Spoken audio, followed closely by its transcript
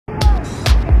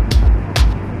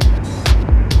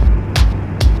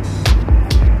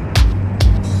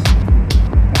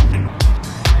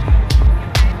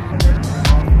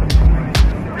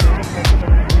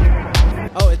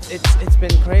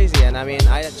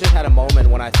just had a moment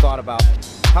when I thought about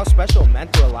how special it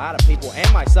meant to a lot of people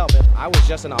and myself. If I was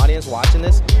just an audience watching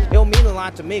this, it'll mean a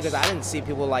lot to me because I didn't see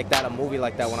people like that, a movie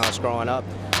like that when I was growing up.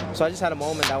 So I just had a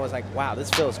moment that was like, wow, this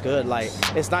feels good. Like,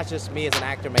 it's not just me as an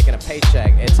actor making a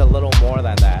paycheck. It's a little more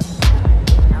than that.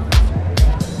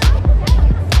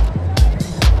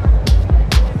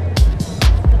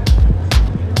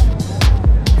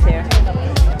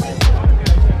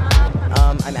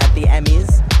 I'm at the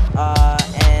Emmys,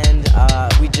 and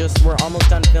we're almost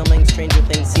done filming Stranger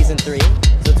Things Season 3, so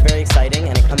it's very exciting,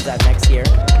 and it comes out next year.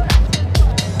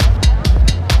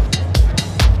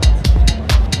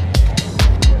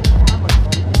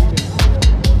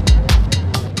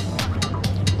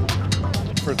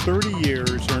 For 30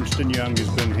 years, Ernst & Young has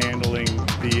been handling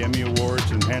the Emmy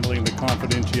Awards and handling the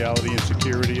confidentiality and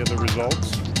security of the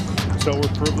results. So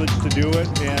we're privileged to do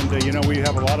it, and we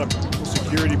have a lot of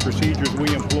security procedures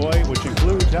we employ, which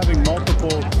includes having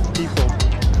multiple